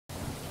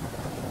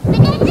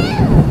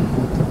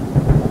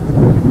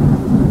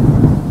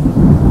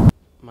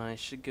my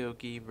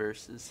Shugoki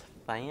versus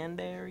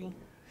Fiandary.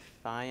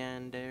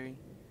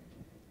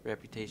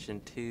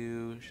 Reputation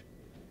 2.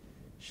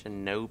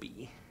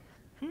 Shinobi.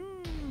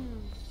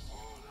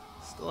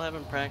 Still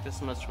haven't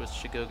practiced much with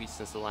Shugoki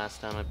since the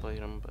last time I played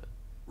him, but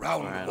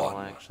Round well,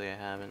 one. actually I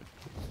haven't.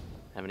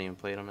 Haven't even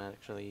played him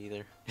actually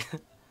either.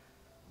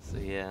 So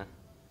yeah.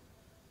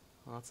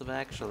 Lots of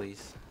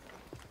actuallys.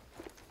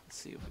 Let's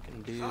see what we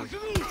can do.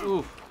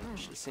 Ooh,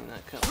 should have seen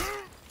that come.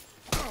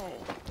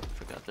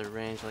 Forgot their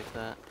range like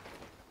that.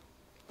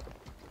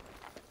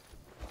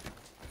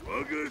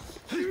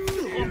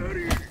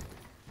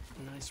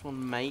 Nice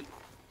one, mate.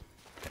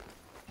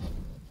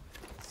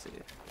 Let's see.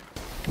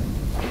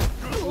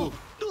 Ooh.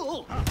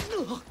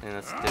 And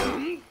that's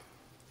dope.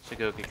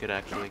 Shugoki could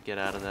actually get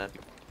out of that,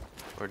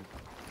 or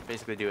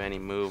basically do any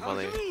move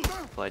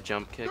while I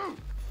jump kick,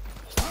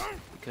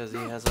 because he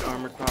has an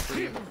armored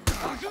property.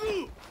 Ouch.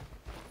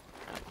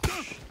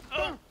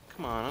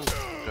 Come on, I'm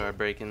guard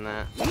breaking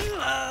that.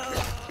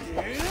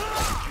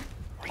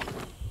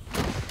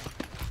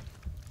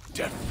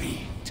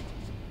 Defeat.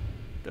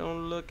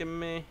 Don't look at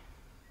me.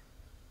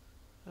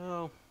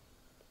 Oh.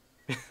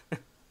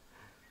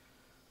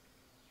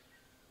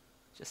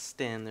 Just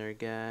stand there,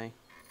 guy.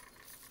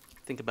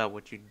 Think about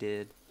what you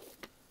did.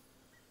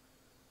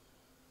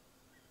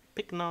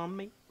 Picking on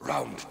me.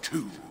 Round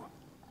two.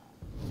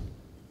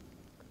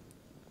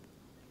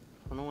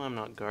 I don't know why I'm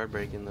not guard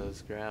breaking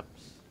those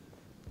graps.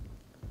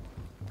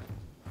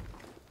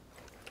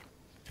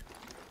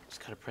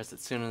 Just gotta press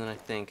it sooner than I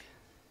think.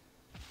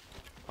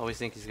 Always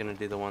think he's gonna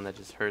do the one that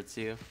just hurts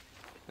you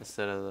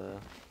instead of the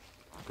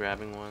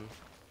grabbing one.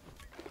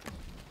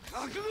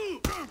 There we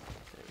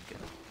go.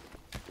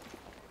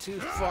 Too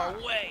far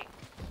away.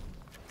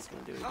 It's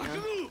gonna do it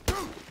again.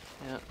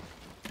 Yep.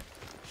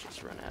 Let's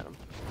just run at him.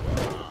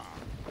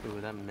 Ooh,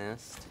 that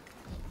missed.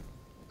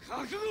 Is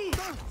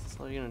this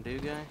all you're gonna do,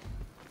 guy?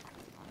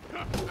 I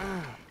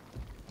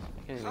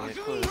can't even get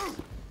close.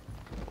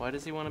 Why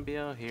does he want to be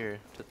out here?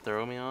 To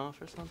throw me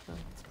off or something?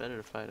 It's better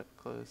to fight up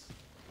close.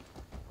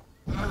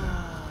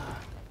 That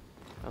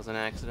was an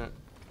accident.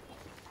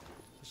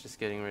 I was just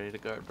getting ready to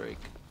guard break.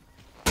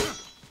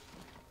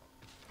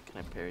 Can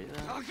I parry that?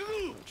 I'm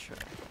gonna try.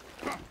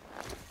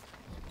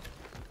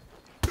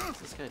 What's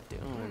this guy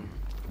doing?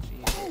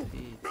 Jeez,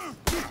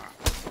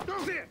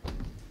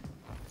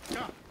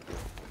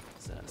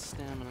 he's out of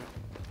stamina.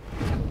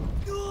 There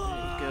you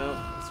go.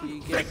 That's what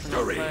you get for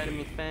not fighting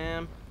me,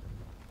 fam.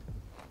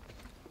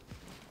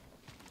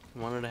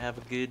 Wanted to have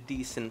a good,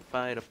 decent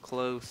fight up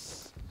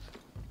close.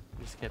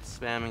 Just kept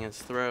spamming his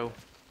throw.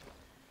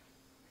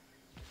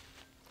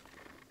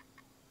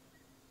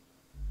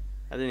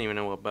 I didn't even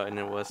know what button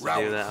it was to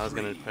do that. I was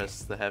gonna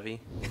press the heavy.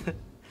 But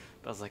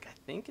I was like, I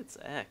think it's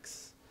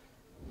X.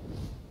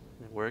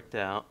 And it worked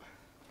out.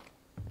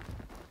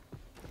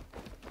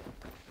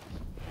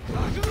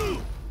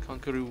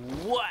 Conqueror,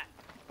 what?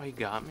 Oh, he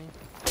got me?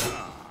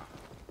 No!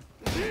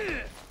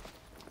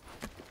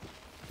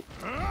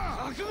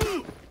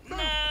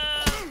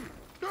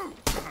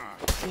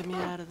 Get me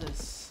out of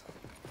this.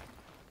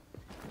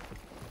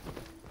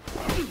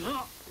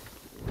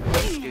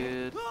 That's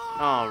good.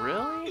 Oh,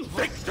 really?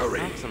 Victory!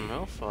 Knocks him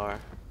real far.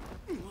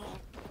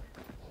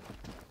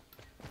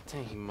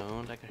 Dang, he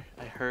moaned.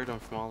 I heard him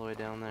from all the way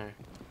down there.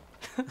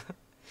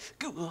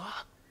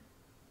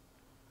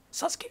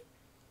 Sasuke!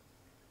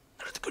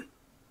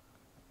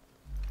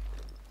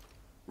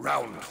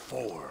 Round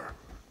four.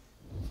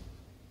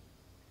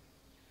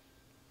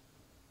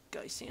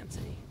 Guy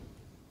Sensei.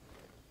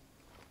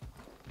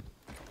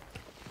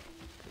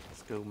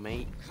 Let's go,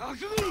 mate.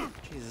 Jesus,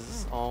 this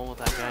is all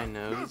that guy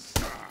knows.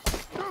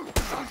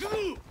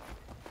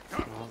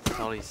 Well, that's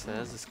all he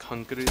says is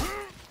Kankuru.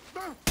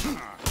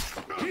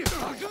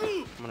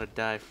 I'm gonna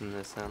die from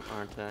this,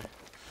 aren't I?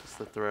 Just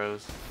the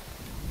throws.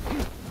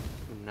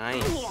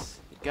 Nice.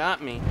 You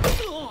got me.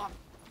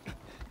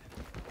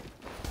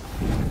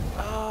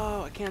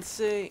 Oh, I can't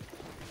see.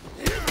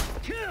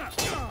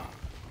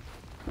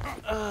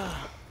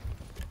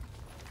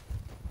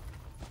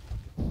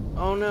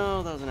 Oh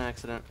no, that was an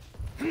accident.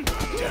 I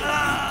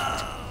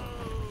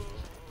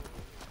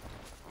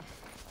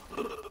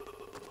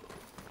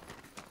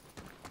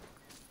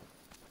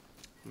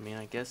mean,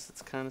 I guess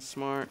it's kind of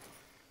smart.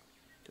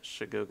 Because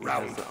Shugoki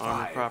has the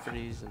armor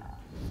properties, and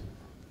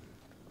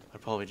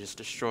I'd probably just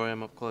destroy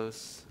him up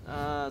close.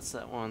 It's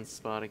that one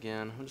spot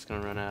again. I'm just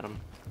gonna run at him.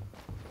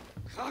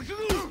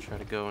 Try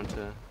to go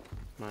into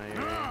my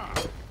area.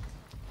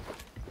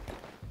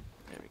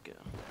 There we go.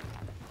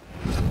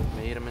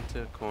 Made him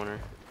into a corner.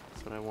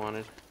 That's what I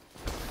wanted.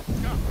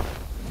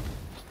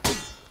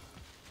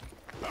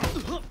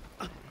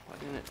 Why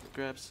didn't it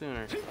grab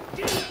sooner?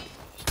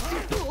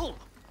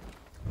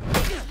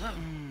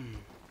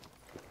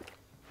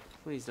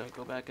 Please don't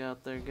go back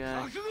out there,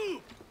 guy.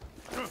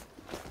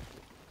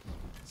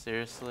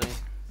 Seriously?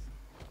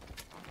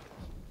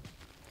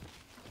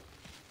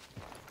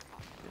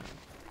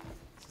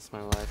 Is this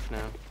my life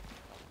now?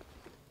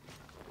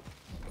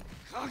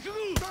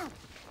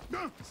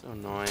 So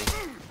annoying.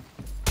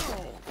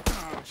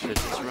 I should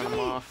just run him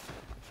off.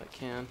 if I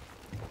can.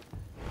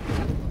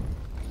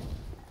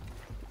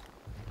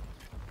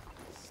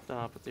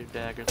 Stop with your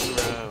dagger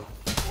throw.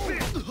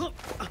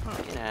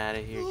 Get out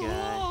of here,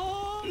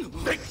 guy.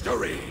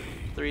 Victory!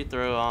 3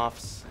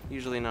 throw-offs.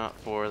 Usually not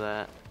 4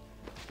 that.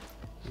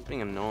 He's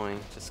being annoying.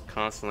 Just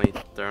constantly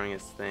throwing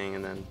his thing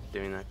and then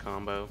doing that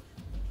combo.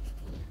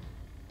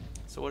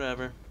 So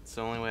whatever. It's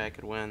the only way I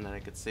could win that I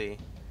could see.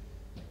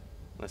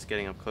 Unless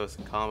getting up close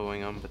and comboing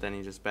him, but then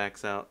he just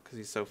backs out because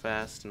he's so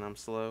fast and I'm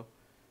slow.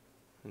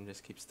 And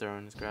just keeps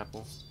throwing his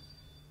grapple.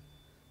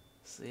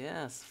 So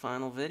yeah, it's the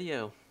final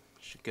video.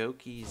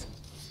 Shugoki's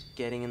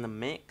getting in the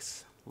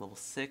mix. Level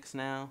 6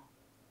 now.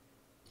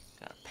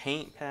 Got a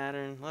paint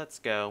pattern. Let's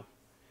go.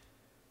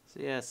 So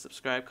yeah,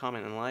 subscribe,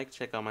 comment, and like.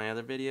 Check out my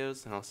other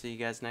videos, and I'll see you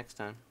guys next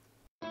time.